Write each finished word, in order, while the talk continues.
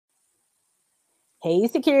Hey,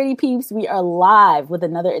 security peeps, we are live with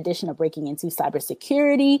another edition of Breaking Into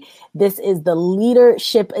Cybersecurity. This is the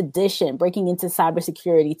Leadership Edition, Breaking Into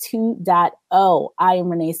Cybersecurity 2.0. I am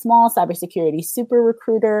Renee Small, Cybersecurity Super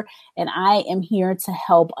Recruiter, and I am here to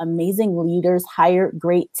help amazing leaders hire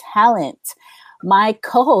great talent. My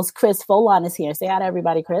co-host, Chris Folon, is here. Say hi to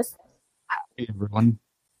everybody, Chris. Hey, everyone.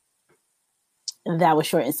 That was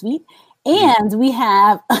short and sweet. And we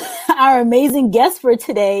have our amazing guest for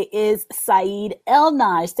today is Saeed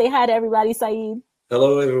Elnaj. Say hi to everybody, Saeed.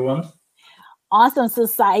 Hello, everyone. Awesome. So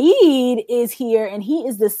Saeed is here, and he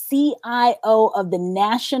is the CIO of the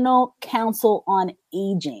National Council on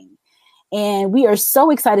Aging. And we are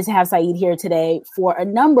so excited to have Saeed here today for a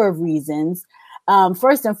number of reasons.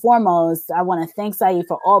 First and foremost, I want to thank Saeed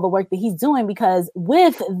for all the work that he's doing, because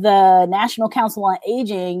with the National Council on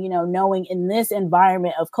Aging, knowing in this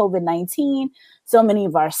environment of COVID-19, so many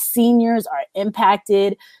of our seniors are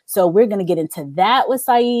impacted. So we're going to get into that with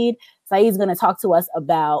Saeed. Saeed's going to talk to us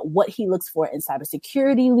about what he looks for in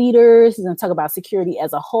cybersecurity leaders. He's going to talk about security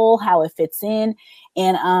as a whole, how it fits in,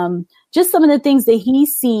 and just some of the things that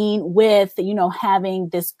he's seen with, having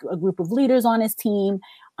this group of leaders on his team.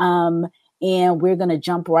 And we're going to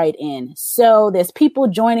jump right in. So there's people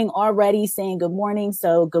joining already saying good morning.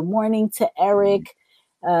 So good morning to Eric.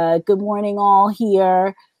 Good morning all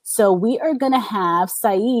here. So we are going to have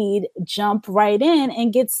Saeed jump right in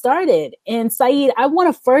and get started. And Saeed, I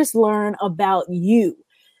want to first learn about you.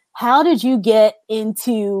 How did you get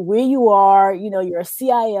into where you are? You're a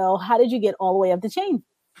CIO. How did you get all the way up the chain?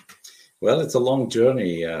 Well, it's a long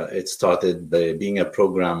journey. It started by being a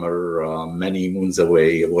programmer many moons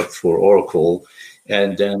away. I worked for Oracle,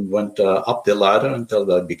 and then went up the ladder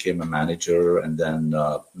until I became a manager, and then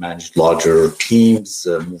managed larger teams,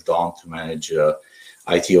 moved on to manage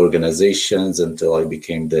IT organizations until I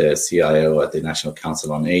became the CIO at the National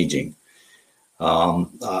Council on Aging.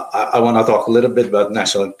 I want to talk a little bit about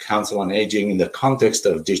National Council on Aging in the context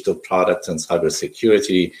of digital products and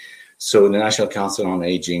cybersecurity. So the National Council on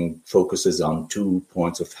Aging focuses on 2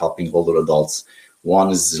 points of helping older adults. One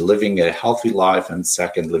is living a healthy life, and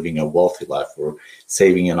second, living a wealthy life, or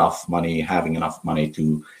saving enough money, having enough money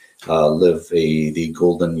to live the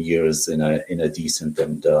golden years in a decent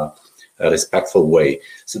and respectful way.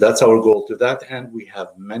 So that's our goal to that. And we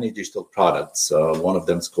have many digital products. One of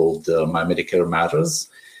them is called My Medicare Matters.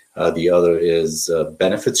 The other is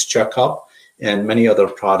Benefits Checkup, and many other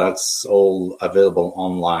products, all available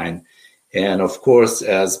online. And of course,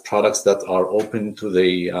 as products that are open to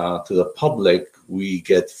the public, we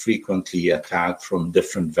get frequently attacked from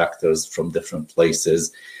different vectors, from different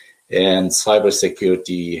places. And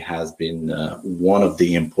cybersecurity has been one of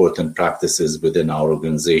the important practices within our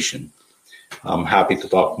organization. I'm happy to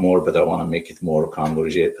talk more, but I want to make it more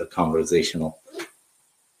conversational.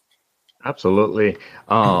 Absolutely.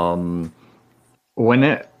 When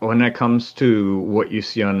it comes to what you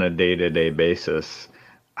see on a day-to-day basis,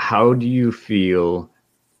 how do you feel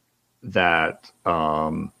that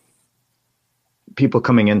people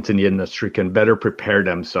coming into the industry can better prepare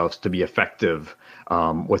themselves to be effective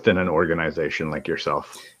within an organization like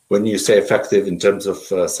yourself? When you say effective in terms of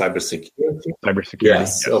cybersecurity? Cybersecurity.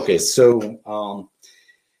 Yes. Okay. So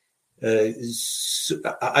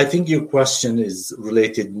I think your question is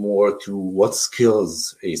related more to what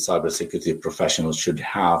skills a cybersecurity professional should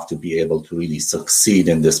have to be able to really succeed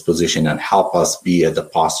in this position and help us be at the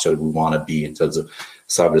posture we want to be in terms of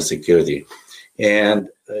cybersecurity. And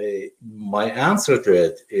my answer to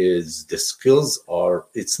it is the skills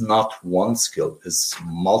it's not one skill, it's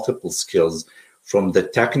multiple skills, from the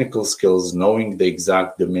technical skills, knowing the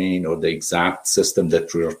exact domain or the exact system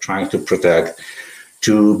that we're trying to protect,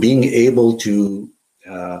 to being able to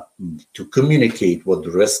communicate what the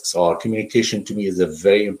risks are. Communication to me is a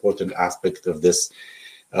very important aspect of this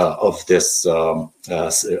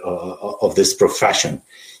profession.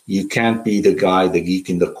 You can't be the guy, the geek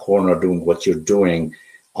in the corner doing what you're doing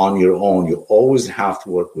on your own. You always have to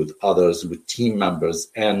work with others, with team members.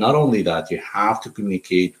 And not only that, you have to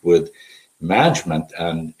communicate with management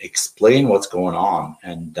and explain what's going on.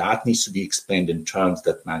 And that needs to be explained in terms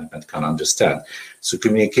that management can understand. So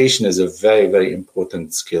communication is a very, very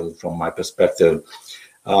important skill from my perspective.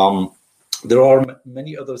 There are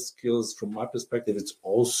many other skills from my perspective. It's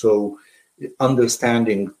also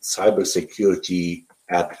understanding cybersecurity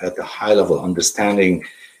at a high level, understanding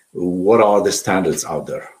what are the standards out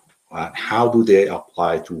there. How do they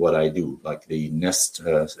apply to what I do, like the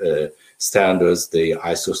NIST standards, the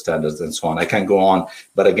ISO standards, and so on. I can go on,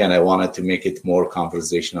 but again, I wanted to make it more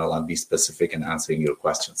conversational and be specific in answering your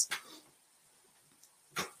questions.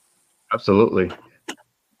 Absolutely.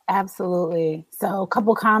 Absolutely. So a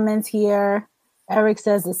couple comments here. Eric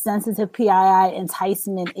says the sensitive PII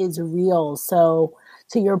enticement is real. So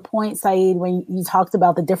to your point, Saeed, when you talked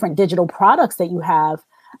about the different digital products that you have,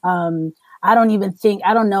 I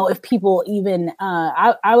don't know if people even,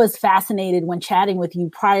 I was fascinated when chatting with you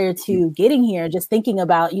prior to getting here, just thinking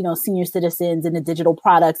about, senior citizens and the digital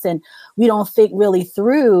products. And we don't think really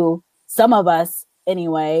through, some of us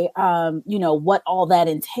anyway, what all that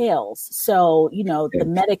entails. So, the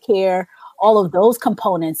Medicare, all of those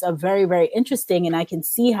components are very, very interesting. And I can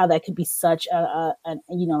see how that could be such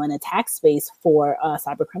an attack space for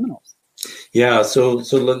cyber criminals. Yeah, so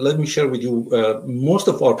let me share with you, most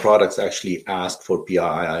of our products actually ask for PII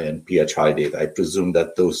and PHI data. I presume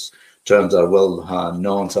that those terms are well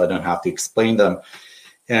known, so I don't have to explain them.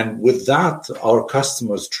 And with that, our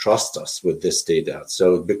customers trust us with this data.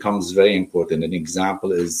 So it becomes very important. An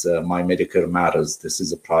example is My Medicare Matters. This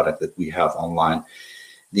is a product that we have online.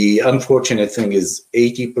 The unfortunate thing is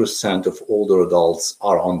 80% of older adults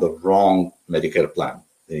are on the wrong Medicare plan.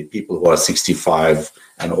 The people who are 65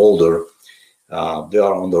 and older, they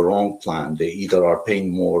are on the wrong plan. They either are paying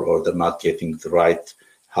more or they're not getting the right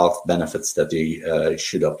health benefits that they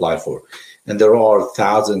should apply for. And there are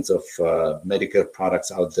thousands of Medicare products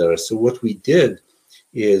out there. So what we did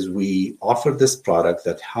is we offered this product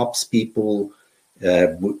that helps people.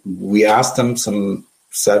 We asked them some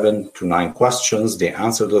 7 to 9 questions. They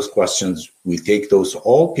answer those questions. We take those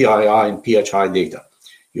all PII and PHI data,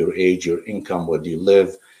 your age, your income, where do you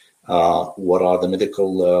live, what are the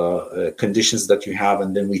medical conditions that you have,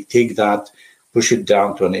 and then we take that, push it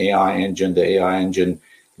down to an AI engine. The AI engine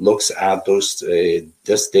looks at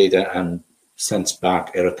this data and sends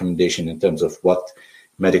back a recommendation in terms of what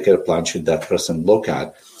Medicare plan should that person look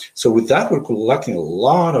at. So with that, we're collecting a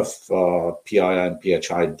lot of PII and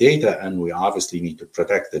PHI data, and we obviously need to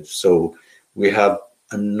protect it. So we have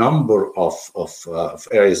a number of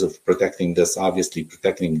areas of protecting this, obviously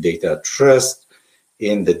protecting data at rest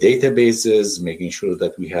in the databases, making sure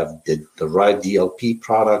that we have the right DLP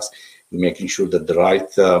products, making sure that the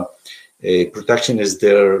right protection is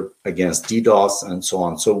there against DDoS and so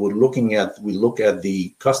on. So we look at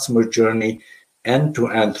the customer journey end to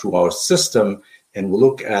end through our system, and we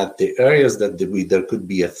look at the areas that there could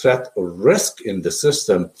be a threat or risk in the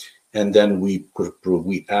system, and then we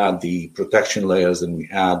add the protection layers, and we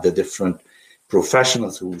add the different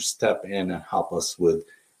professionals who step in and help us with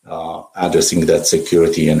addressing that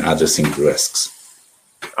security and addressing the risks.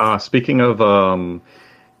 Speaking of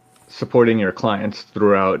supporting your clients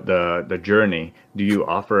throughout the journey, do you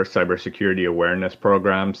offer cybersecurity awareness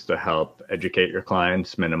programs to help educate your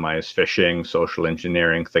clients, minimize phishing, social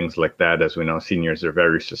engineering, things like that? As we know, seniors are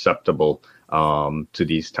very susceptible to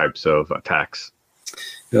these types of attacks.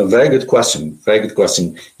 Very good question. Very good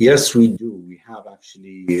question. Yes, we do. We have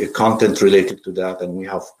actually content related to that, and we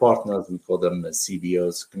have partners. We call them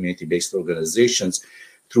CBOs, community-based organizations,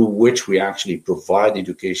 through which we actually provide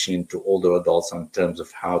education to older adults in terms of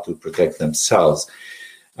how to protect themselves.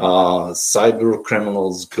 Cyber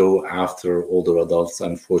criminals go after older adults,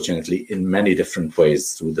 unfortunately, in many different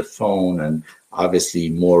ways, through the phone, and obviously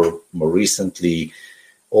more recently,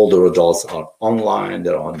 older adults are online,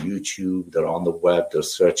 they're on YouTube, they're on the web, they're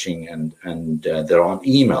searching, and they're on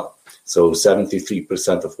email. So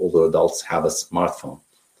 73% of older adults have a smartphone,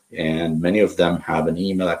 and many of them have an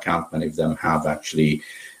email account, many of them have actually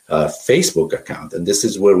a Facebook account. And this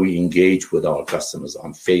is where we engage with our customers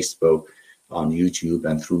on Facebook, on YouTube,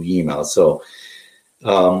 and through email. So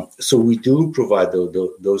we do provide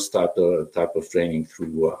those type of training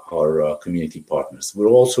through our community partners. We're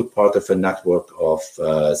also part of a network of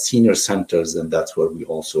senior centers, and that's where we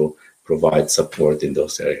also provide support in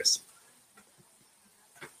those areas.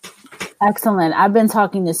 Excellent. I've been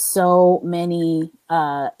talking to so many,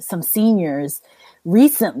 some seniors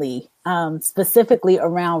recently, specifically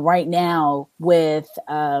around right now with,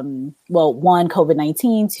 one,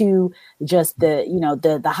 COVID-19, two, just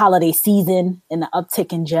the holiday season and the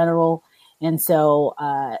uptick in general. And so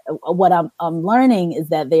what I'm learning is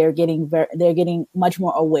that they're getting much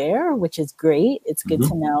more aware, which is great. It's good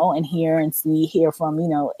to know and hear from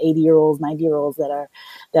 80-year-olds, 90-year-olds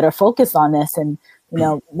that are focused on this. And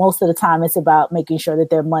most of the time it's about making sure that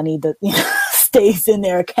their money stays in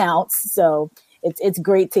their accounts. So it's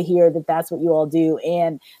great to hear that that's what you all do,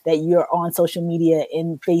 and that you're on social media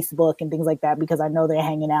in Facebook and things like that, because I know they're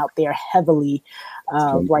hanging out there heavily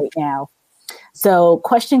right now. So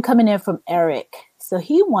question coming in from Eric. So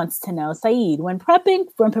he wants to know, Saeed, when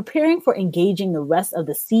preparing for engaging the rest of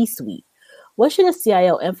the C-suite, what should a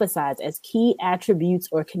CIO emphasize as key attributes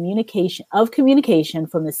or communication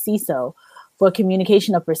from the CISO for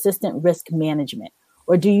communication of persistent risk management?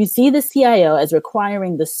 or do you see the CIO as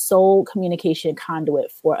requiring the sole communication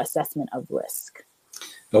conduit for assessment of risk?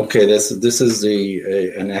 Okay, this is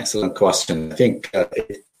an excellent question. I think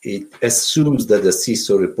it assumes that the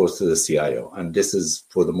CISO reports to the CIO, and this is,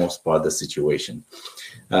 for the most part, the situation.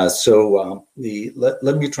 Let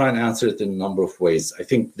me try and answer it in a number of ways. I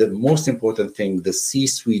think the most important thing, the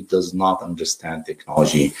C-suite does not understand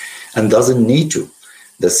technology and doesn't need to.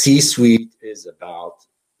 The C-suite is about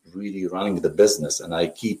really running the business. And I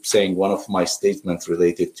keep saying one of my statements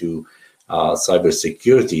related to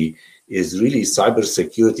cybersecurity is really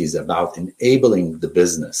cybersecurity is about enabling the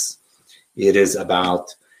business. It is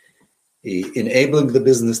about enabling the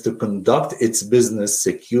business to conduct its business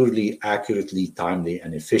securely, accurately, timely,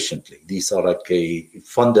 and efficiently. These are like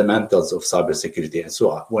fundamentals of cybersecurity. And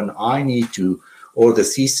so when I need to, or the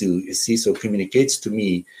CISO communicates to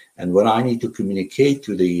me, and when I need to communicate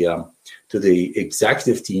to the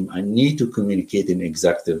executive team, I need to communicate in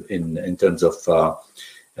terms of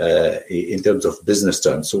business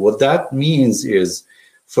terms. So what that means is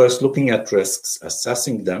first looking at risks,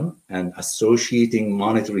 assessing them, and associating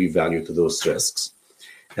monetary value to those risks,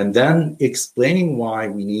 and then explaining why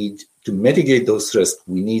we need to mitigate those risks.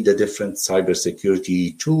 We need the different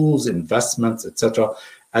cybersecurity tools, investments, etc.,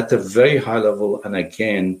 at a very high level. And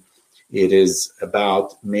again, it is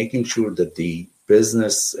about making sure that the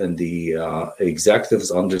business and the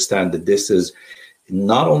executives understand that this is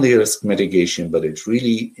not only risk mitigation, but it's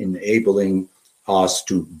really enabling us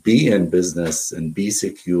to be in business and be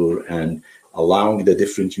secure and allowing the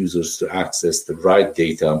different users to access the right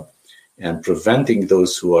data and preventing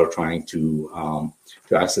those who are trying to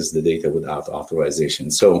access the data without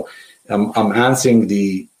authorization. So I'm answering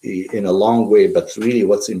in a long way, but really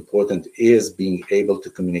what's important is being able to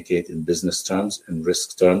communicate in business terms and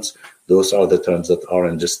risk terms. Those are the terms that are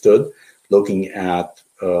understood. Looking at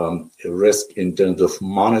risk in terms of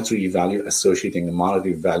monetary value, associating a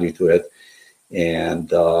monetary value to it.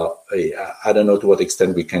 And I don't know to what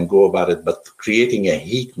extent we can go about it, but creating a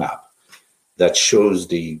heat map that shows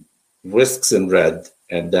the risks in red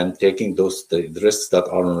and then taking the risks that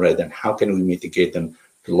are in red and how can we mitigate them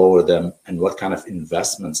to lower them, and what kind of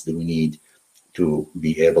investments do we need to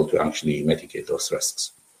be able to actually mitigate those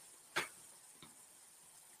risks.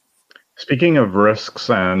 Speaking of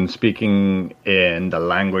risks and speaking in the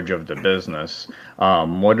language of the business,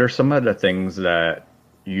 what are some of the things that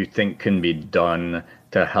you think can be done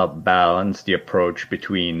to help balance the approach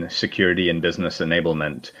between security and business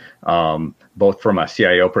enablement, both from a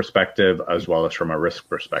CIO perspective as well as from a risk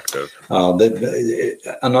perspective?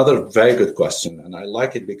 Another very good question, and I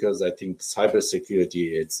like it because I think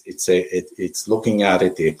cybersecurity it's looking at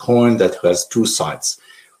it a coin that has two sides.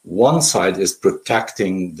 One side is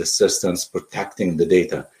protecting the systems, protecting the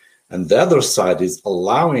data, and the other side is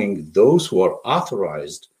allowing those who are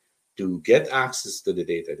authorized to get access to the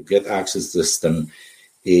data, to get access to the system,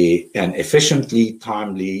 and efficiently,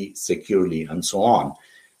 timely, securely, and so on.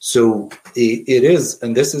 So it is,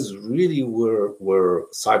 and this is really where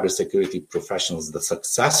cybersecurity professionals, the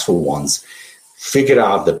successful ones, figure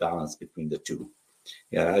out the balance between the two.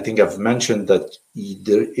 Yeah, I think I've mentioned that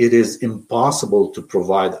it is impossible to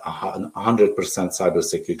provide 100%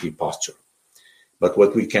 cybersecurity posture. But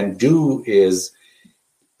what we can do is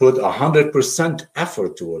put 100%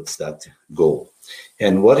 effort towards that goal.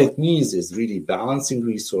 And what it means is really balancing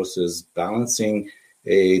resources, balancing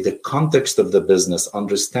the context of the business,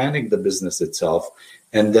 understanding the business itself,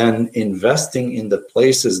 and then investing in the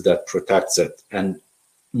places that protects it. And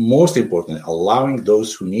most importantly, allowing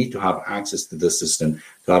those who need to have access to the system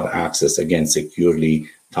to have access, again, securely,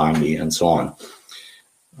 timely, and so on.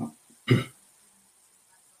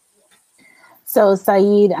 So,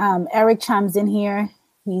 Saeed, Eric chimes in here.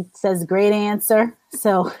 He says, great answer.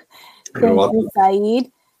 So thank you,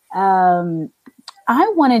 Saeed. I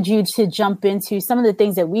wanted you to jump into some of the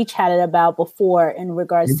things that we chatted about before in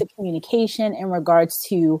regards to communication, in regards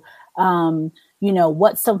to,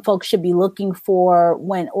 what some folks should be looking for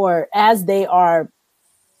when, or as they are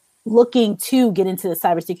looking to get into the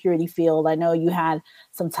cybersecurity field. I know you had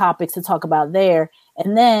some topics to talk about there.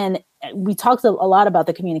 And then we talked a lot about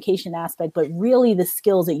the communication aspect, but really the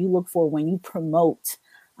skills that you look for when you promote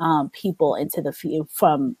people into the field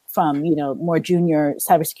from more junior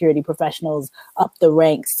cybersecurity professionals up the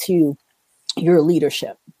ranks to your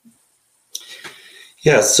leadership.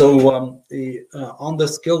 Yeah, so on the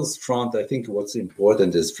skills front, I think what's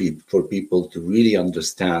important is for people to really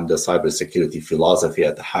understand the cybersecurity philosophy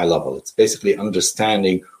at the high level. It's basically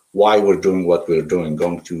understanding why we're doing what we're doing,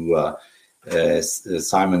 going to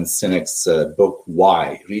Simon Sinek's book,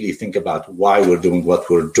 Why. Really think about why we're doing what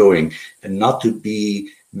we're doing, and not to be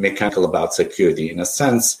mechanical about security. In a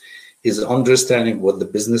sense, is understanding what the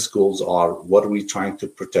business goals are, what are we trying to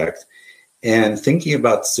protect, and thinking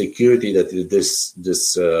about security. That this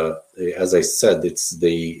as I said, it's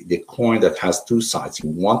the coin that has two sides. You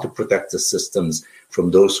want to protect the systems from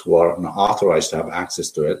those who are unauthorized to have access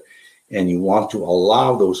to it, and you want to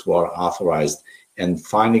allow those who are authorized. And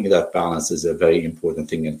finding that balance is a very important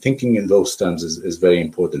thing. And thinking in those terms is very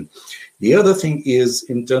important. The other thing is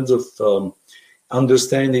in terms of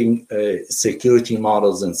understanding security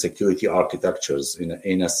models and security architectures.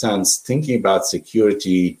 In a sense, thinking about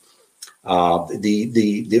security.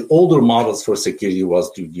 The older models for security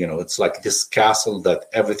was to, it's like this castle that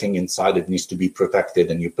everything inside it needs to be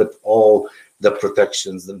protected, and you put all the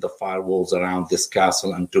protections and the firewalls around this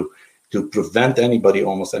castle and to prevent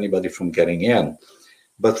almost anybody from getting in.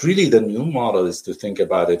 But really the new model is to think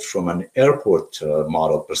about it from an airport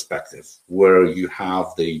model perspective, where you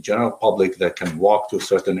have the general public that can walk to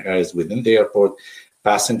certain areas within the airport.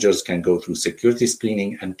 Passengers can go through security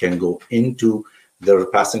screening and can go into their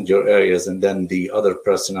passenger areas, and then the other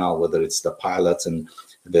personnel, whether it's the pilots and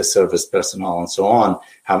the service personnel and so on,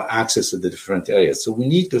 have access to the different areas. So we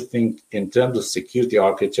need to think in terms of security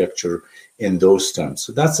architecture in those terms.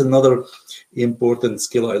 So that's another important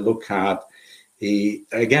skill I look at.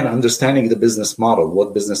 Again, understanding the business model.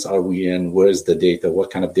 What business are we in? Where is the data?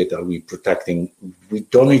 What kind of data are we protecting? We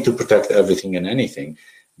don't need to protect everything and anything,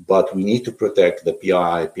 but we need to protect the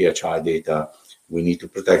PHI data. We need to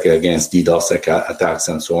protect it against DDoS attacks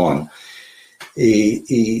and so on.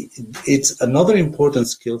 It's another important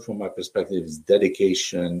skill from my perspective is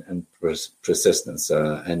dedication and persistence.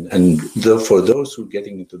 For those who are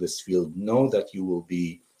getting into this field, know that you will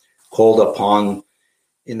be called upon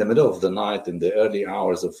in the middle of the night, in the early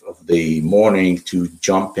hours of the morning, to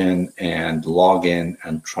jump in and log in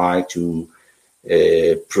and try to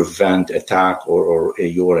prevent attack, or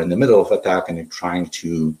you're in the middle of attack and you're trying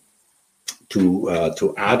to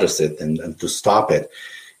address it and to stop it.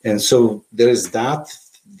 And so there's that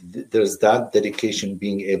dedication,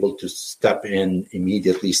 being able to step in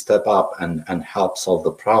immediately, step up and help solve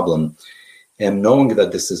the problem, and knowing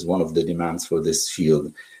that this is one of the demands for this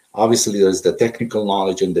field. Obviously, there's the technical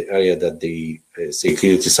knowledge in the area that the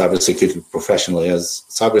cybersecurity professional is.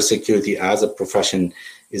 Cybersecurity as a profession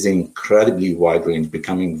is incredibly wide range,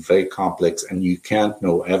 becoming very complex, and you can't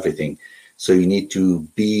know everything. So you need to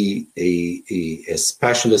be a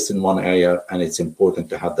specialist in one area, and it's important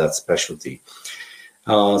to have that specialty.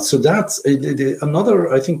 So that's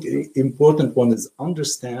another, I think, important one is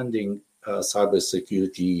understanding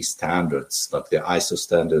cybersecurity standards, like the ISO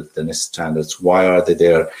standards, the NIST standards. Why are they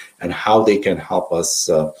there, and how they can help us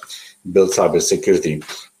build cybersecurity.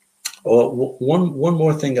 One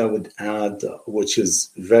more thing I would add, which is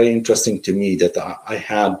very interesting to me, that I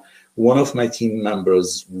had one of my team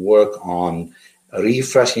members work on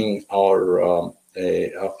refreshing our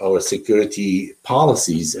security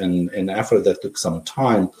policies, and an effort that took some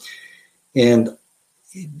time. And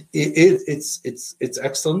it's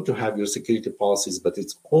excellent to have your security policies, but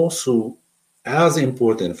it's also as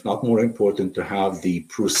important, if not more important, to have the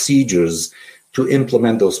procedures to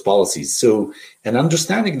implement those policies. So, and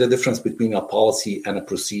understanding the difference between a policy and a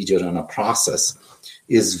procedure and a process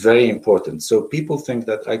is very important. So people think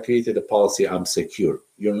that I created a policy, I'm secure.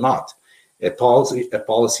 You're not. A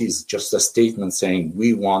policy is just a statement saying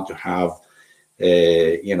we want to have,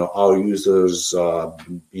 our users,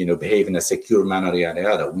 behave in a secure manner, yada,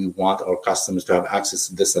 yada. We want our customers to have access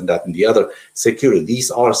to this and that and the other security.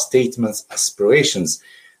 These are statements, aspirations.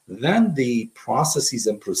 Then the processes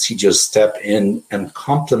and procedures step in and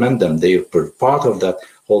complement them. They are part of that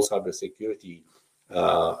whole cybersecurity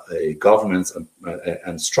governance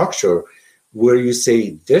and structure, where you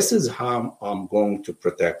say, this is how I'm going to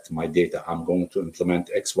protect my data. I'm going to implement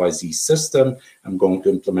XYZ system. I'm going to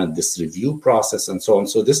implement this review process and so on.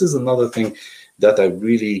 So this is another thing that I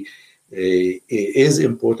really is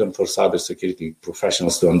important for cybersecurity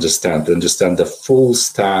professionals to understand the full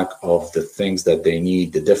stack of the things that they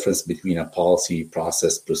need, the difference between a policy,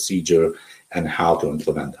 process, procedure, and how to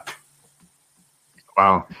implement them.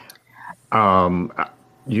 Wow.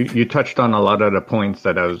 You touched on a lot of the points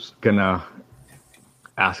that I was gonna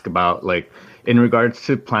ask about, like in regards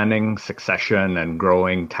to planning succession and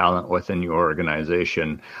growing talent within your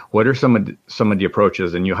organization. What are some of the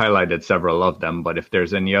approaches? And you highlighted several of them, but if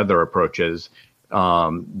there's any other approaches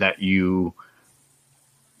that you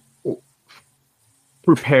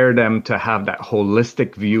prepare them to have that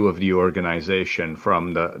holistic view of the organization,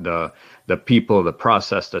 from the people, the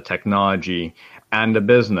process, the technology, and the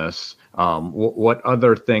business. What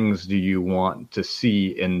other things do you want to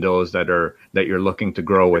see in those that you're looking to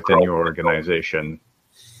grow within your organization?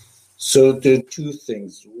 So there are two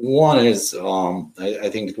things. One is, I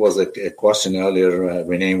think it was a question earlier,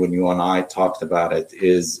 Renee, when you and I talked about it,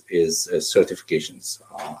 is certifications.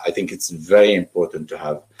 I think it's very important to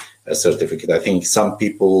have a certificate. I think some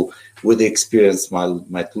people with experience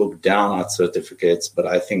might look down at certificates, but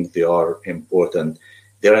I think they are important.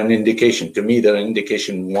 They're an indication. To me, they're an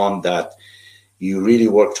indication, one, that you really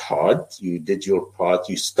worked hard, you did your part,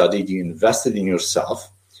 you studied, you invested in yourself.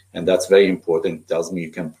 And that's very important. It tells me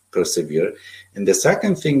you can persevere. And the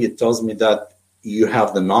second thing, it tells me that you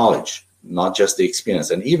have the knowledge, not just the experience.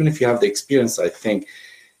 And even if you have the experience, I think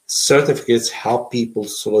certificates help people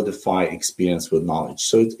solidify experience with knowledge.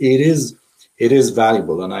 So it is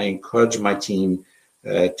valuable. And I encourage my team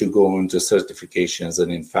to go into certifications.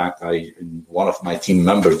 And in fact, one of my team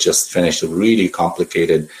members just finished a really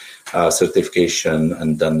complicated certification.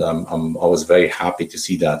 And then I was very happy to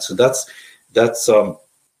see that. So that's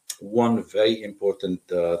one very important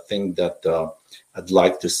thing that I'd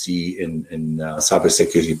like to see in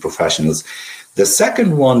cybersecurity professionals. The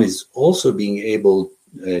second one is also being able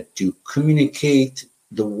to communicate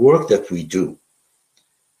the work that we do,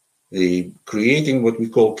 creating what we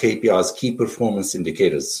call KPIs, key performance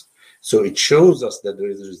indicators. So it shows us that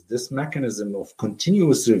there is this mechanism of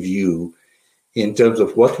continuous review in terms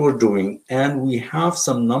of what we're doing, and we have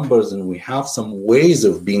some numbers and we have some ways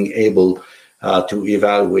of being able to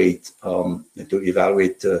evaluate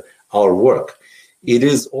our work. It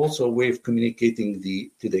is also a way of communicating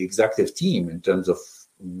to the executive team in terms of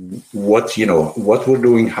what we're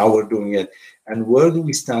doing, how we're doing it, and where do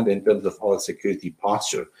we stand in terms of our security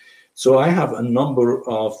posture. So I have a number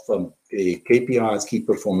of KPIs, key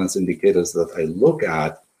performance indicators that I look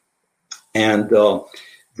at, and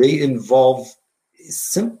they involve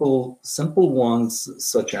simple ones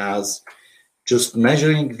such as just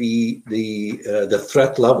measuring the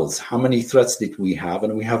threat levels. How many threats did we have?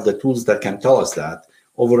 And we have the tools that can tell us that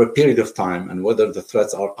over a period of time, and whether the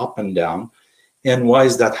threats are up and down, and why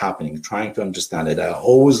is that happening? Trying to understand it. I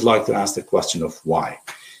always like to ask the question of why.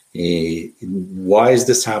 Why is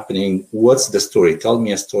this happening? What's the story? Tell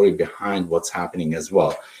me a story behind what's happening as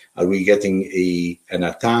well. Are we getting an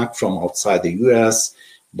attack from outside the US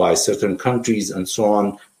by certain countries and so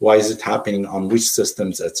on? Why is it happening, on which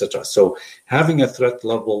systems, etc.? So having a threat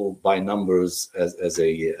level by numbers as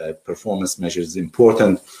a performance measure is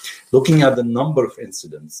important. Looking at the number of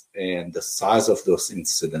incidents and the size of those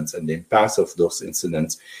incidents and the impacts of those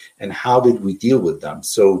incidents and how did we deal with them.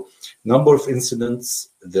 So number of incidents,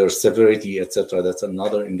 their severity, etc. That's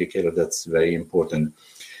another indicator that's very important.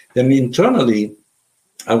 Then internally,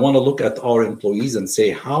 I want to look at our employees and say,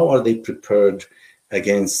 how are they prepared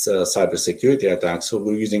against cybersecurity attacks? So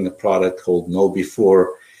we're using a product called KnowBe4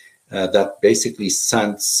 that basically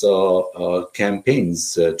sends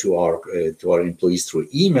campaigns to our employees through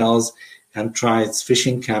emails and tries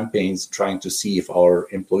phishing campaigns, trying to see if our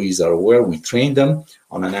employees are aware. We train them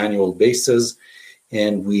on an annual basis,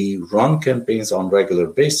 and we run campaigns on regular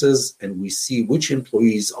basis, and we see which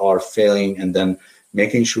employees are failing, and then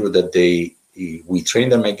making sure that we train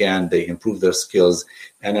them again, they improve their skills,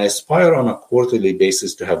 and I aspire on a quarterly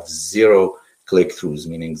basis to have 0 click-throughs,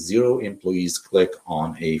 meaning 0 employees click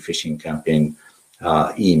on a phishing campaign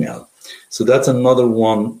email. So that's another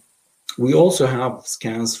one. We also have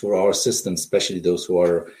scans for our systems, especially those who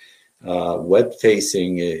are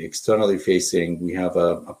web-facing, externally facing. We have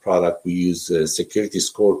a product, we use a security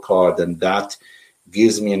scorecard, and that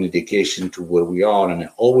gives me an indication to where we are, and I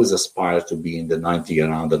always aspire to be in the 90,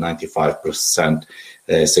 around the 95%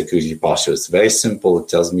 security posture. It's very simple. It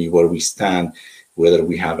tells me where we stand, whether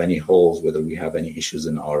we have any holes, whether we have any issues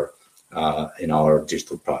in our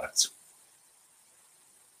digital products.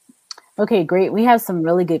 Okay, great. We have some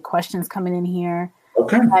really good questions coming in here.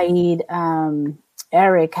 Okay. Saeed,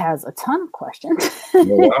 Eric has a ton of questions. Oh,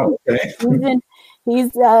 wow. Okay.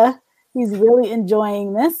 He's really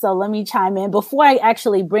enjoying this. So let me chime in. Before I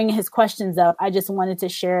actually bring his questions up, I just wanted to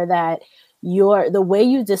share that the way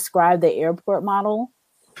you describe the airport model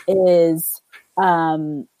is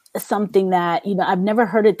something that, I've never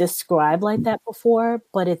heard it described like that before,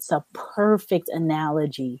 but it's a perfect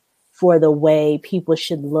analogy for the way people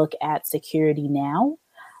should look at security now.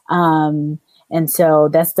 And so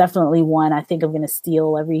that's definitely one I think I'm going to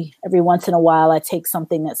steal every once in a while. I take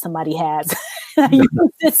something that somebody has.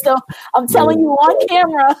 So I'm telling you on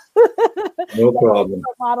camera. No problem.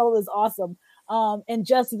 The model is awesome. And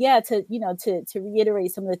just to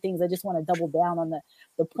reiterate some of the things, I just want to double down on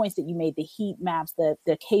the points that you made, the heat maps, the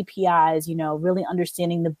KPIs, really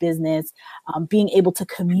understanding the business, being able to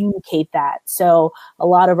communicate that. So a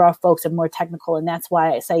lot of our folks are more technical, and that's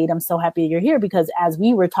why, Saeed, I'm so happy you're here, because as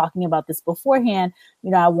we were talking about this beforehand,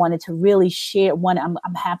 I wanted to really share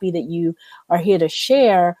I'm happy that you are here to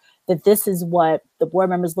share that this is what the board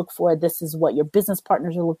members look for. This is what your business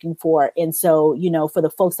partners are looking for. And so, for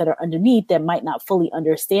the folks that are underneath that might not fully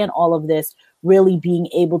understand all of this, really being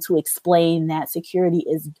able to explain that security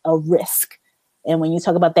is a risk. And when you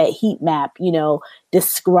talk about that heat map,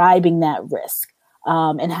 describing that risk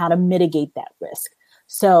and how to mitigate that risk.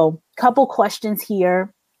 So couple questions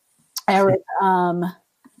here, Eric.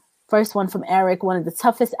 First one from Eric: one of the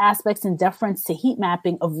toughest aspects in deference to heat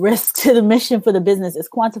mapping of risk to the mission for the business is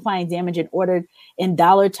quantifying damage in ordered in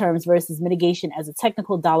dollar terms versus mitigation as a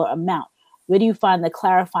technical dollar amount. Where do you find the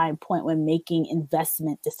clarifying point when making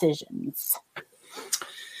investment decisions?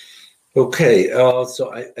 Okay,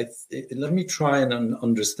 so I let me try and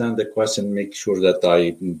understand the question, make sure that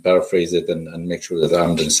I paraphrase it and make sure that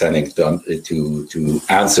I'm understanding to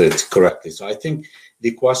answer it correctly. So I think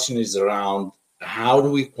the question is around, how do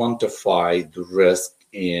we quantify the risk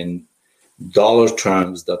in dollar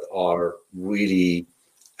terms that are really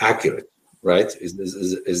accurate, right? Is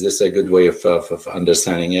this a good way of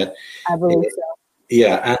understanding it? I believe so.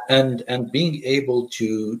 Yeah, and being able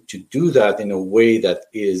to do that in a way that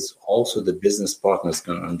is also the business partners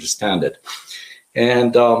can understand it.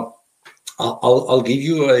 And I'll give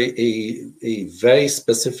you a very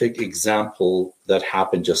specific example that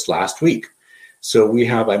happened just last week. So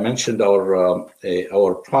I mentioned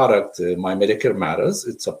our product, My Medicare Matters.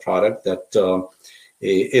 It's a product that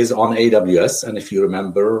is on AWS. And if you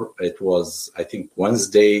remember, it was, I think,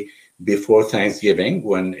 Wednesday before Thanksgiving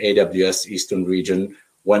when AWS Eastern Region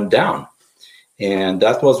went down. And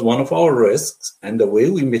that was one of our risks. And the way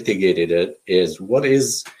we mitigated it is,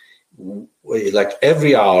 like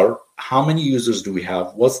every hour, how many users do we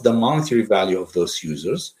have? What's the monetary value of those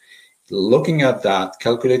users? Looking at that,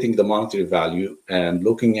 calculating the monetary value, and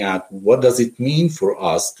looking at what does it mean for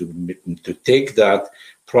us to take that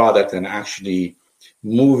product and actually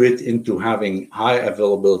move it into having high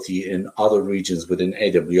availability in other regions within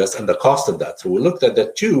AWS and the cost of that. So we looked at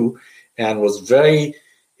that too, and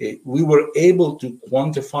we were able to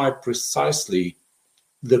quantify precisely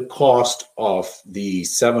the cost of the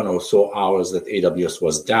 7 or so hours that AWS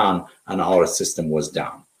was down and our system was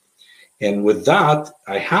down. And with that,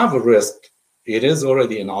 I have a risk. It is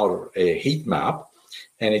already in our heat map,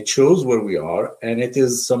 and it shows where we are, and it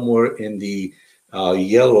is somewhere in the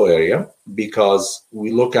yellow area, because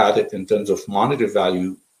we look at it in terms of monetary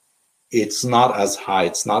value. It's not as high.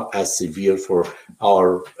 It's not as severe for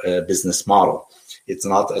our business model. It's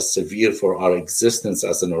not as severe for our existence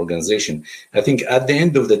as an organization. I think at the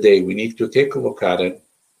end of the day, we need to take a look at it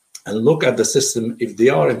and look at the system if they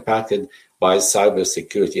are impacted by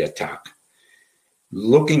cybersecurity attack.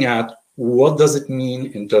 Looking at what does it mean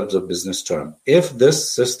in terms of business term. If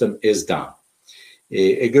this system is down,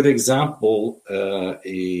 a good example, I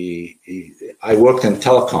worked in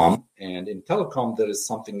telecom, and in telecom, there is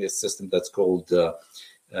a system that's called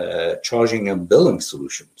charging and billing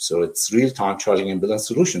solution. So it's real-time charging and billing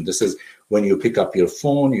solution. This is when you pick up your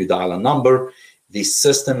phone, you dial a number, the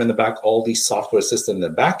system in the back, all these software system in the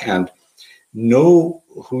back end know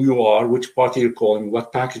who you are, which party you're calling,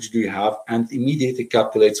 what package do you have, and immediately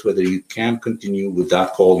calculates whether you can continue with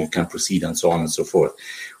that call, you can proceed, and so on and so forth.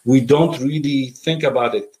 We don't really think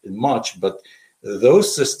about it much, but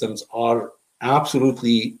those systems are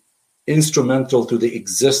absolutely instrumental to the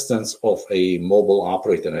existence of a mobile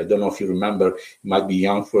operator. I don't know if you remember, you might be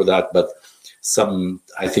young for that, but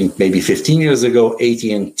I think maybe 15 years ago,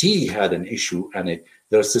 AT&T had an issue and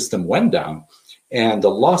their system went down, and the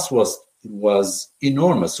loss was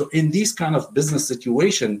enormous. So in these kind of business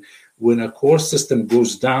situation, when a core system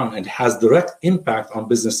goes down and has direct impact on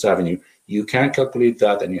business revenue, you can calculate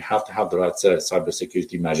that, and you have to have the right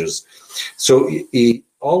cybersecurity measures. So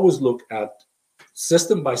always look at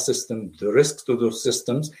system by system, the risks to those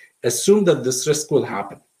systems, assume that this risk will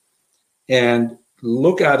happen, and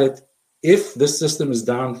look at it. If this system is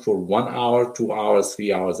down for 1 hour, 2 hours,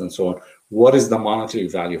 3 hours, and so on, what is the monetary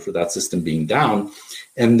value for that system being down?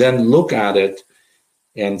 And then look at it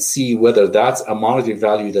and see whether that's a monetary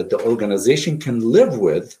value that the organization can live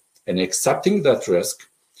with and accepting that risk,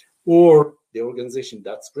 or the organization,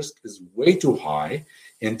 that risk is way too high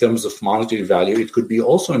in terms of monetary value. It could be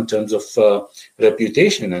also in terms of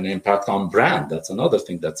reputation and impact on brand. That's another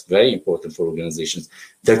thing that's very important for organizations.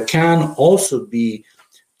 That can also be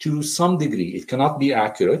to some degree. It cannot be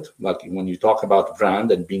accurate, like when you talk about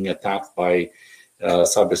brand and being attacked by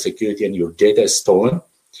cybersecurity and your data is stolen.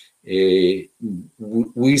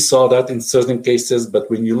 We saw that in certain cases, but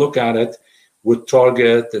when you look at it with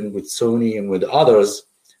Target and with Sony and with others,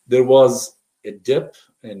 there was a dip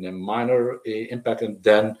and a minor impact, and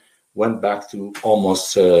then went back to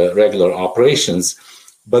almost regular operations.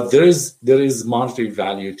 But there is monetary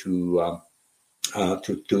value to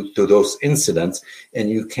those incidents,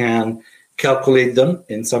 and you can calculate them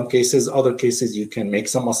in some cases. Other cases, you can make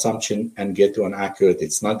some assumption and get to an accurate.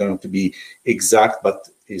 It's not going to be exact, but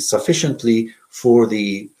is sufficiently for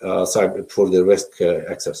the risk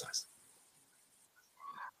exercise.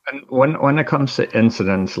 And when it comes to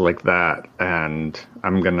incidents like that, and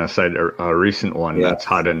I'm going to cite a recent one that's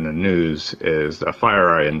hot in the news, is the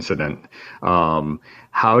FireEye incident.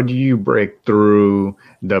 How do you break through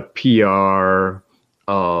the PR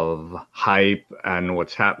of hype and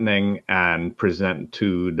what's happening and present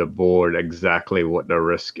to the board exactly what the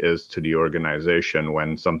risk is to the organization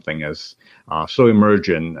when something is so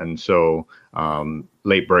emergent and so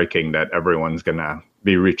late breaking that everyone's going to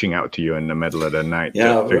be reaching out to you in the middle of the night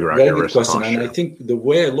to figure out your risk posture? And I think the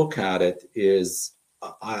way I look at it is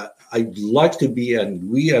I'd like to be, and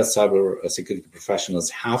we as cyber security professionals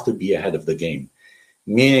have to be ahead of the game.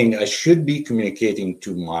 Meaning I should be communicating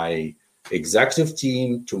to my executive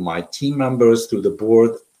team, to my team members, to the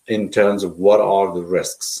board in terms of what are the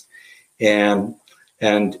risks, and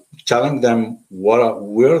telling them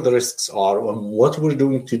where the risks are and what we're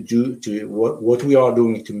doing what we are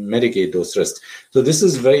doing to mitigate those risks. So this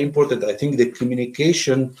is very important. I think the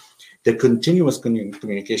communication, the continuous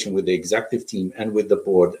communication with the executive team and with the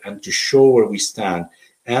board, and to show where we stand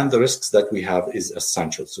and the risks that we have is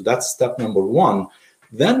essential. So that's step number one.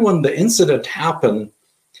 Then when the incident happened,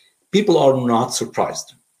 people are not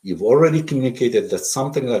surprised. You've already communicated that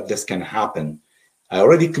something like this can happen. I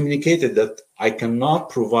already communicated that I cannot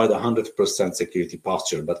provide 100% security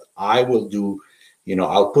posture, but I will do,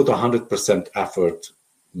 I'll put 100% effort.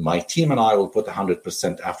 My team and I will put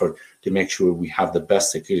 100% effort to make sure we have the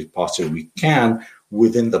best security posture we can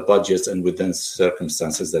within the budgets and within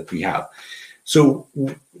circumstances that we have. So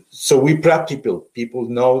we prep people. People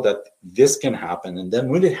know that this can happen. And then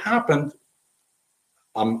when it happened,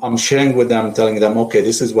 I'm sharing with them, telling them, okay,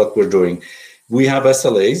 this is what we're doing. We have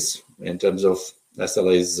SLAs. In terms of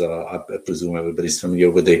SLAs, I presume everybody's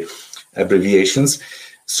familiar with the abbreviations.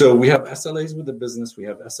 So we have SLAs with the business. We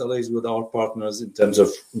have SLAs with our partners in terms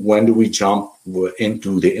of when do we jump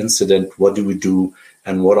into the incident, what do we do,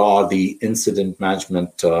 and what are the incident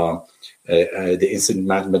management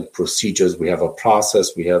procedures. We have a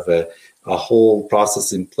process. We have a whole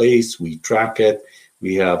process in place. We track it.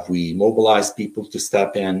 We mobilize people to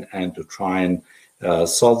step in and to try and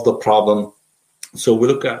solve the problem. So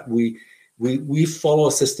we follow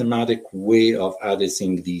a systematic way of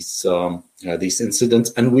addressing these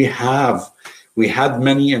incidents, and we had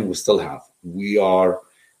many, and we still have. We are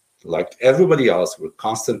like everybody else. We're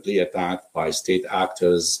constantly attacked by state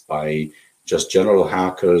actors, by just general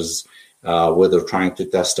hackers, where they're trying to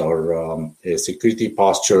test our security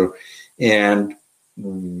posture. And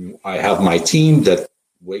I have my team that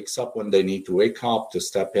wakes up when they need to wake up to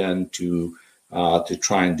step in to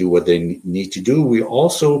try and do what they need to do. We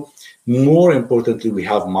also, more importantly, we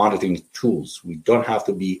have monitoring tools. We don't have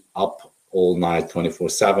to be up all night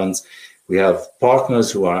 24/7. We have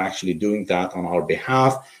partners who are actually doing that on our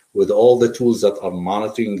behalf with all the tools that are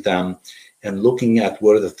monitoring them and looking at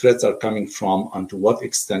where the threats are coming from and to what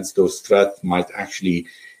extent those threats might actually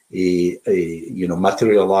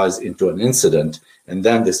materialize into an incident. And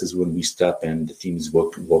then this is when we step in. The team is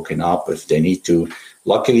woken up if they need to.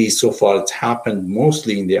 Luckily, so far, it's happened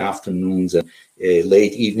mostly in the afternoons and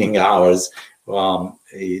late evening hours.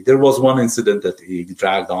 There was one incident that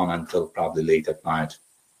dragged on until probably late at night.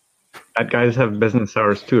 That guys have business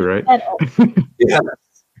hours too, right? Yeah.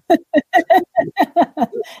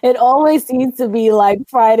 It always seems to be like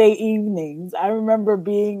Friday evenings. I remember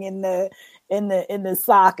being in the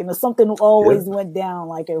SOC, and something always went down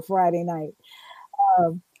like a Friday night.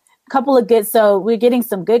 So we're getting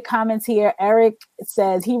some good comments here. Eric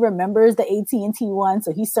says he remembers the AT&T one,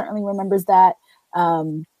 so he certainly remembers that.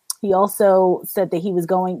 He also said that he was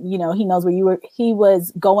going, he knows where he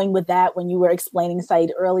was going with that when you were explaining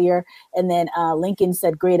Saeed earlier. And then Lincoln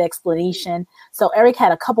said, great explanation. So Eric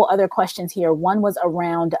had a couple other questions here. One was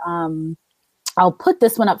around, I'll put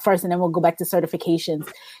this one up first and then we'll go back to certifications.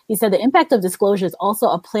 He said the impact of disclosure is also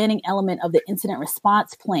a planning element of the incident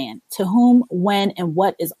response plan. To whom, when, and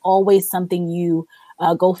what is always something you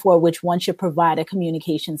go for, which one should provide a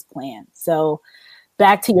communications plan. So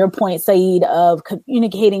back to your point, Saeed, of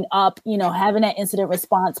communicating up, having that incident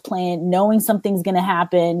response plan, knowing something's going to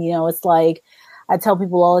happen. It's like I tell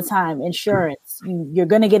people all the time, insurance, you're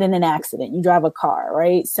going to get in an accident. You drive a car,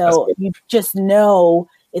 right? So you just know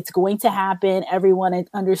it's going to happen. Everyone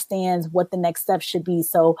understands what the next step should be.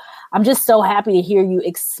 So I'm just so happy to hear you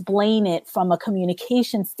explain it from a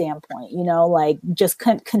communication standpoint, like just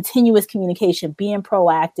continuous communication, being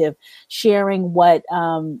proactive, sharing what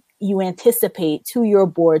you anticipate to your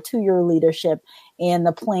board, to your leadership, and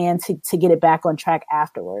the plan to get it back on track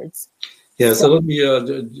afterwards. Yeah, so let me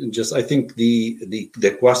I think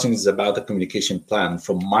the question is about the communication plan.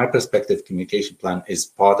 From my perspective, communication plan is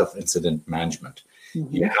part of incident management.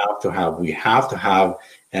 Mm-hmm. We have to have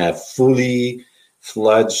a fully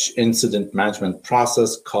fledged incident management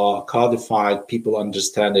process, codified, people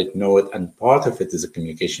understand it, know it, and part of it is a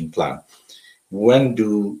communication plan. When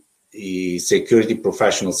do security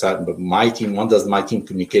professionals, when does my team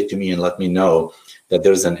communicate to me and let me know that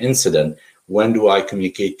there's an incident? When do I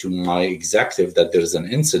communicate to my executive that there's an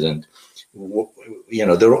incident?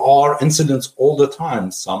 There are incidents all the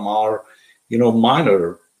time. Some are,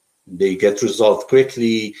 minor. They get resolved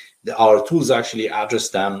quickly. Our tools actually address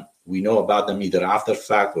them. We know about them either after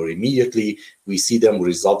fact or immediately. We see them, we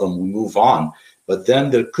resolve them, we move on. But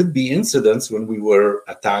then there could be incidents when we were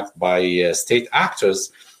attacked by state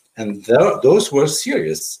actors, and those were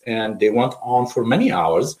serious, and they went on for many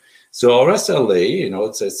hours. So our SLA,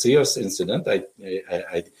 it's a serious incident.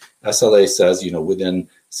 SLA says, within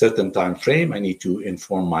certain time frame, I need to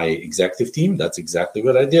inform my executive team. That's exactly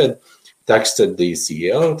what I did. Texted the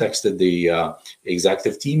CEO, texted the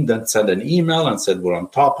executive team, then sent an email and said, we're on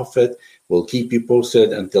top of it. We'll keep you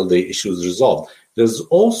posted until the issue is resolved. There's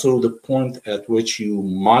also the point at which you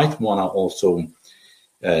might want to also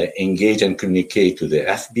engage and communicate to the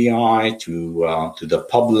FBI, to the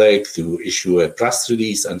public, to issue a press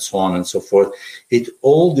release, and so on and so forth. It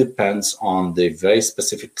all depends on the very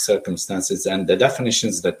specific circumstances and the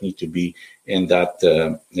definitions that need to be in that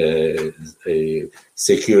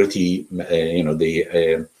security,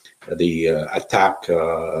 the attack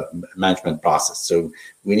management process. So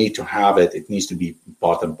we need to have it. It needs to be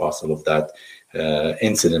part and parcel of that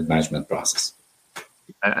incident management process.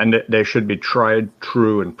 And they should be tried,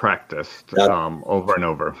 true, and practiced over and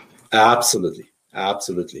over. Absolutely. That's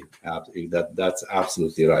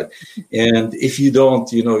absolutely right. And if you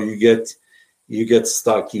don't, you get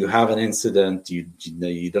stuck. You have an incident.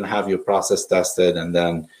 You don't have your process tested, and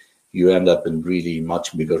then you end up in really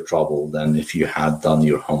much bigger trouble than if you had done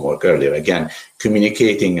your homework earlier. Again,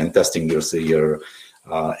 communicating and testing your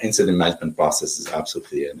incident management process is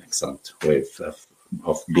absolutely an excellent way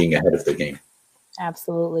of being ahead of the game.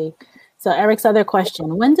 Absolutely. So Eric's other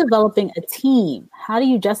question, when developing a team, how do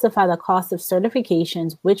you justify the cost of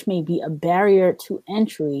certifications, which may be a barrier to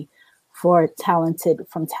entry for talented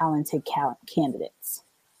candidates?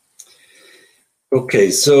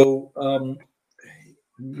 Okay, so,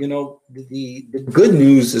 the good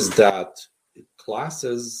news is that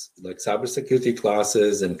classes like cybersecurity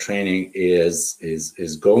classes and training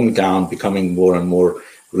is going down, becoming more and more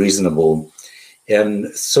reasonable. And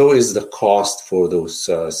so is the cost for those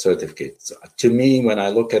certificates. To me, when I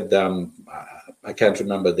look at them, I can't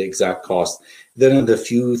remember the exact cost. They're in the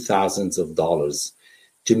few thousands of dollars.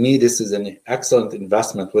 To me, this is an excellent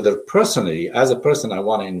investment. Whether personally, as a person, I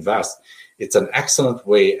want to invest. It's an excellent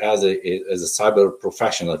way as a cyber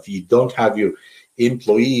professional. If you don't have your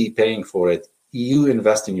employee paying for it, you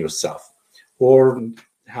invest in yourself, or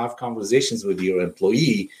have conversations with your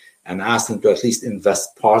employee and ask them to at least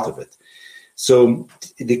invest part of it. So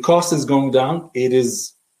the cost is going down. It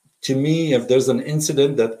is, to me, if there's an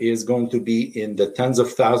incident that is going to be in the tens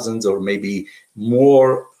of thousands or maybe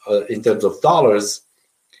more in terms of dollars,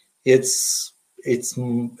 it's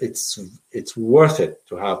worth it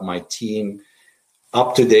to have my team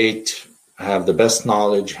up to date, have the best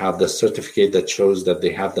knowledge, have the certificate that shows that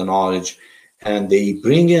they have the knowledge, and they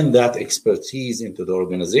bring in that expertise into the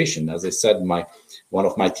organization. As I said, one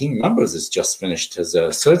of my team members has just finished his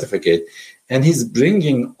certificate, and he's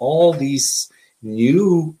bringing all these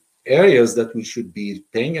new areas that we should be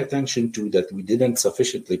paying attention to that we didn't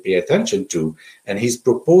sufficiently pay attention to, and he's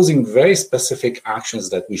proposing very specific actions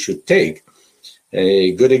that we should take.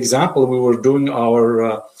 A good example, we were doing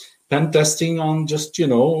our pen testing on just,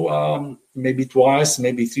 maybe twice,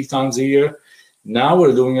 maybe 3 times a year. Now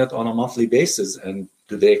we're doing it on a monthly basis, and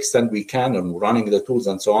to the extent we can, and running the tools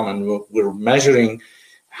and so on, and we're measuring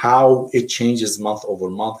how it changes month over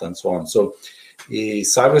month and so on. So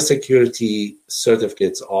cybersecurity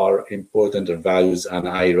certificates are important and values, and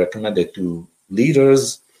I recommend it to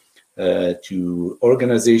leaders, to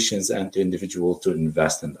organizations and to individuals to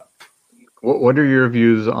invest in them. What are your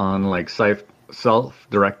views on like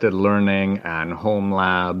self-directed learning and home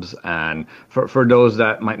labs, and for those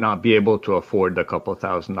that might not be able to afford the couple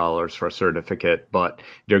 $1,000s for a certificate, but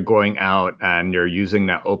they're going out and they're using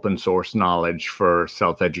that open source knowledge for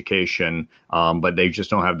self-education, but they just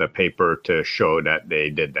don't have the paper to show that they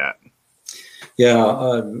did that?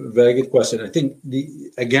 Yeah, very good question. I think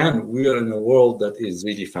again, we are in a world that is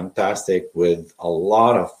really fantastic with a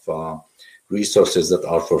lot of resources that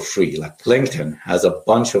are for free. Like LinkedIn has a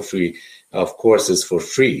bunch of free courses for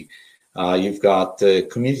free. You've got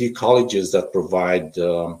community colleges that provide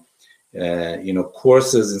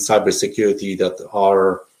courses in cybersecurity that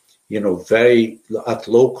are very at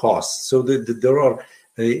low cost. So there are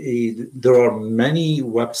many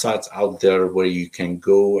websites out there where you can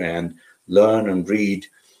go and learn and read.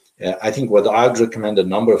 I think what I'd recommend a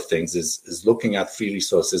number of things is looking at free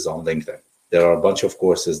resources on LinkedIn. There are a bunch of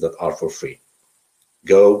courses that are for free.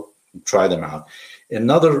 Go try them out.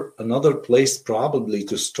 Another place probably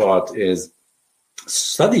to start is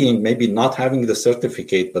studying, maybe not having the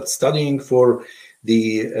certificate, but studying for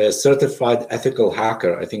the certified ethical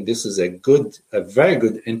hacker. I think this is a very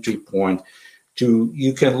good entry point.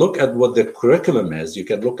 You can look at what the curriculum is. You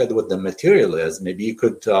can look at what the material is. Maybe you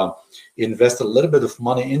could invest a little bit of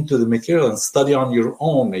money into the material and study on your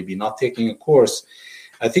own, maybe not taking a course.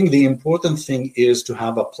 I think the important thing is to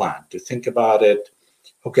have a plan, to think about it.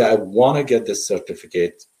 Okay, I want to get this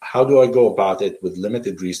certificate. How do I go about it with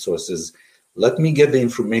limited resources? Let me get the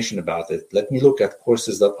information about it. Let me look at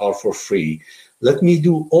courses that are for free. Let me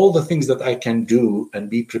do all the things that I can do and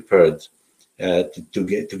be prepared to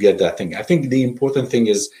get that thing. I think the important thing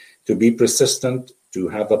is to be persistent, to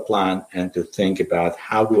have a plan, and to think about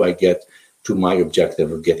how do I get to my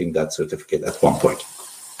objective of getting that certificate at one point.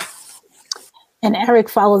 And Eric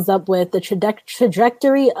follows up with the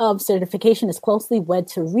trajectory of certification is closely wed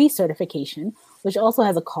to recertification, which also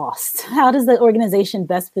has a cost. How does the organization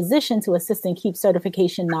best position to assist and keep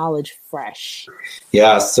certification knowledge fresh?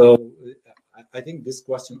 Yeah, so I think this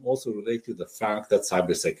question also relates to the fact that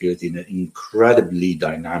cybersecurity is an incredibly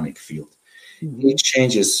dynamic field. Mm-hmm. It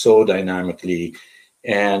changes so dynamically,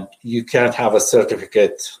 and you can't have a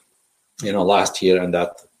certificate, last year, and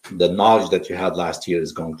that the knowledge that you had last year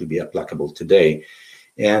is going to be applicable today.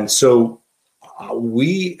 And so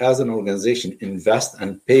we as an organization invest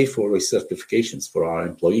and pay for recertifications for our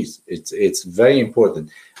employees. It's very important,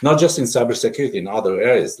 not just in cybersecurity, in other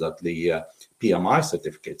areas like the PMI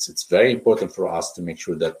certificates. It's very important for us to make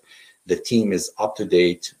sure that the team is up to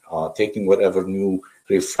date, taking whatever new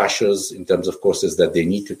refreshers in terms of courses that they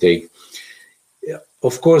need to take.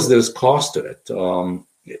 Of course, there's cost to it.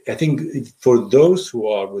 I think for those who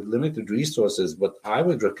are with limited resources, what I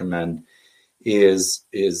would recommend is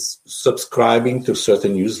subscribing to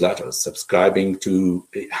certain newsletters, subscribing to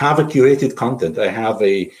have a curated content. I have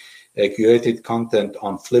a curated content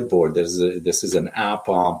on Flipboard. This is an app.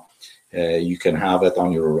 You can have it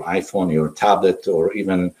on your iPhone, your tablet, or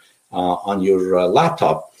even on your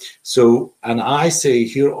laptop. So, and I say,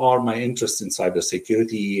 here are my interests in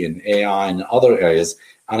cybersecurity, in AI, and other areas.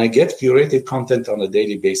 And I get curated content on a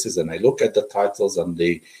daily basis, and I look at the titles and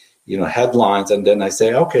the headlines, and then I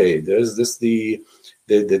say, okay, there's this event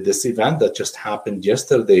that just happened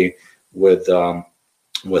yesterday with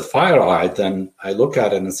FireEye. Then I look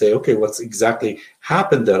at it and say, okay, what's exactly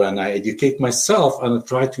happened there? And I educate myself and I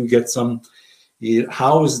try to get some,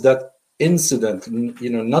 how is that incident,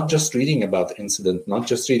 not just reading about the incident, not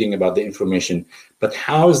just reading about the information, but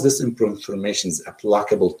how is this information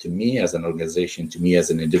applicable to me as an organization, to me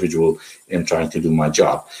as an individual in trying to do my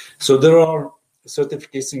job. So there are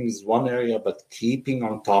certification is one area, but keeping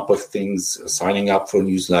on top of things, signing up for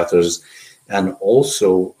newsletters, and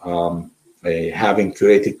also having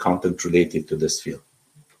curated content related to this field.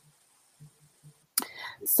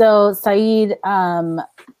 So Saeed,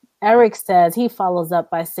 Eric says, he follows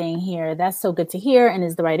up by saying here, that's so good to hear and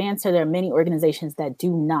is the right answer. There are many organizations that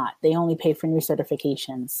do not. They only pay for new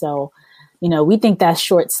certifications. So, we think that's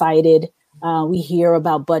short-sighted. We hear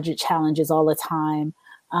about budget challenges all the time.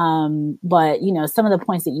 But, some of the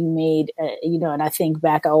points that you made, and I think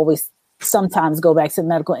back, I always sometimes go back to the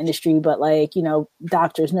medical industry, but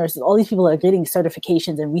doctors, nurses, all these people are getting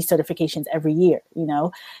certifications and recertifications every year.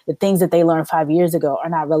 The things that they learned 5 years ago are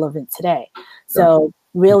not relevant today. So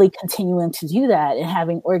really continuing to do that and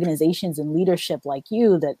having organizations and leadership like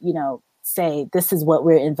you that, say, this is what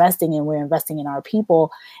we're investing in. We're investing in our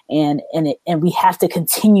people, and we have to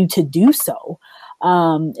continue to do so.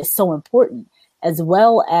 Is so important, as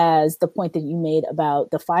well as the point that you made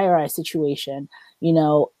about the FireEye situation.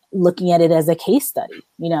 looking at it as a case study,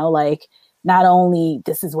 like not only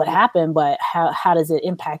this is what happened, but how does it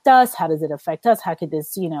impact us? How does it affect us? How could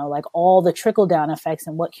this, like all the trickle down effects,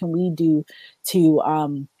 and what can we do to,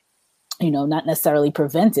 not necessarily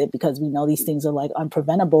prevent it, because we know these things are like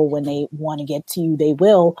unpreventable. When they want to get to you, they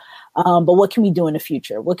will. But what can we do in the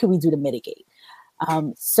future? What can we do to mitigate?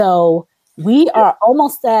 So we are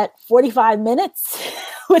almost at 45 minutes,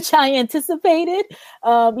 which I anticipated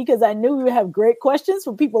because I knew we would have great questions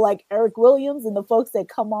from people like Eric Williams and the folks that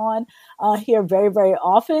come on here very, very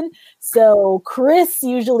often. So Chris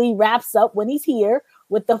usually wraps up when he's here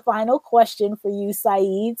with the final question for you,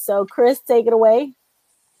 Saeed. So Chris, take it away.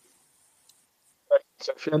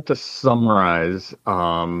 So if you had to summarize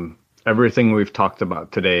everything we've talked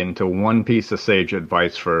about today into one piece of sage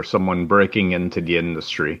advice for someone breaking into the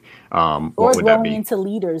industry, what would that be? Or into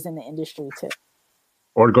leaders in the industry too.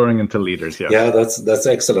 Or going into leaders, yeah. Yeah, that's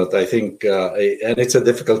excellent. I think, and it's a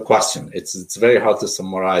difficult question. It's very hard to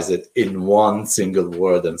summarize it in one single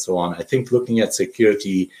word and so on. I think looking at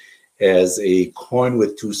security as a coin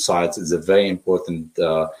with two sides is a very important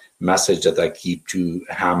message that I keep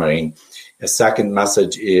hammering. A second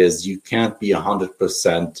message is you can't be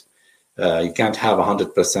 100%. You can't have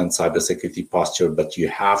 100% cybersecurity posture, but you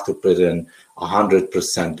have to put in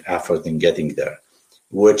 100% effort in getting there,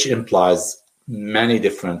 which implies many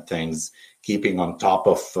different things, keeping on top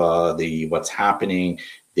of what's happening,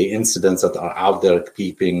 the incidents that are out there,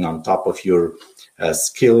 keeping on top of your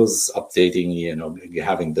skills, updating,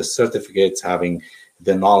 having the certificates, having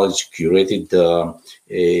the knowledge, curated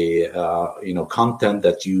content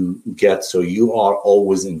that you get, so you are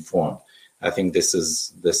always informed. I think this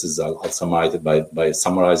is I'll summarize it by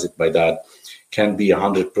that. Can be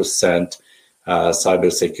 100%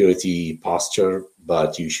 cybersecurity posture,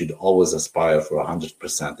 but you should always aspire for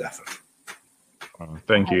 100% effort.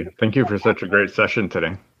 Thank you for such a great session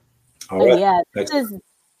today. All right. Yeah,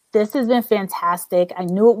 this has been fantastic. I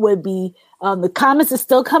knew it would be. The comments are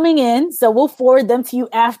still coming in, so we'll forward them to you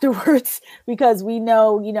afterwards because we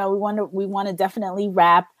know, we want to definitely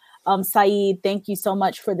wrap. Saeed, thank you so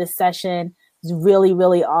much for this session. It's really,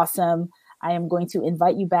 really awesome. I am going to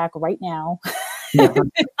invite you back right now.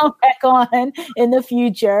 Come back on in the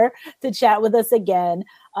future to chat with us again,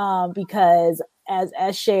 because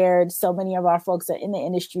as shared, so many of our folks are in the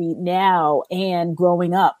industry now and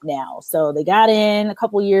growing up now. So they got in a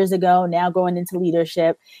couple years ago, now going into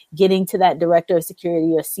leadership, getting to that director of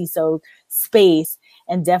security or CISO space,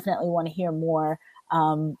 and definitely want to hear more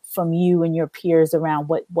from you and your peers around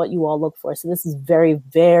what you all look for. So this is very,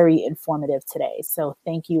 very informative today. So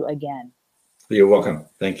thank you again. You're welcome.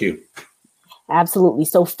 Thank you. Absolutely.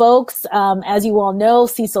 So folks, as you all know,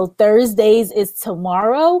 CISO Thursdays is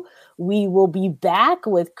tomorrow. We will be back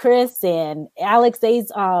with Chris and Alex and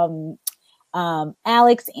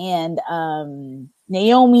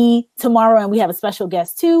Naomi tomorrow, and we have a special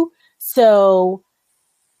guest too. So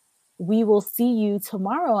we will see you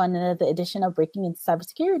tomorrow on another edition of Breaking into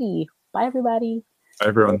Cybersecurity. Bye, everybody. Bye,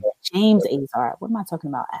 everyone. James Azar. What am I talking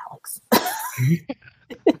about, Alex?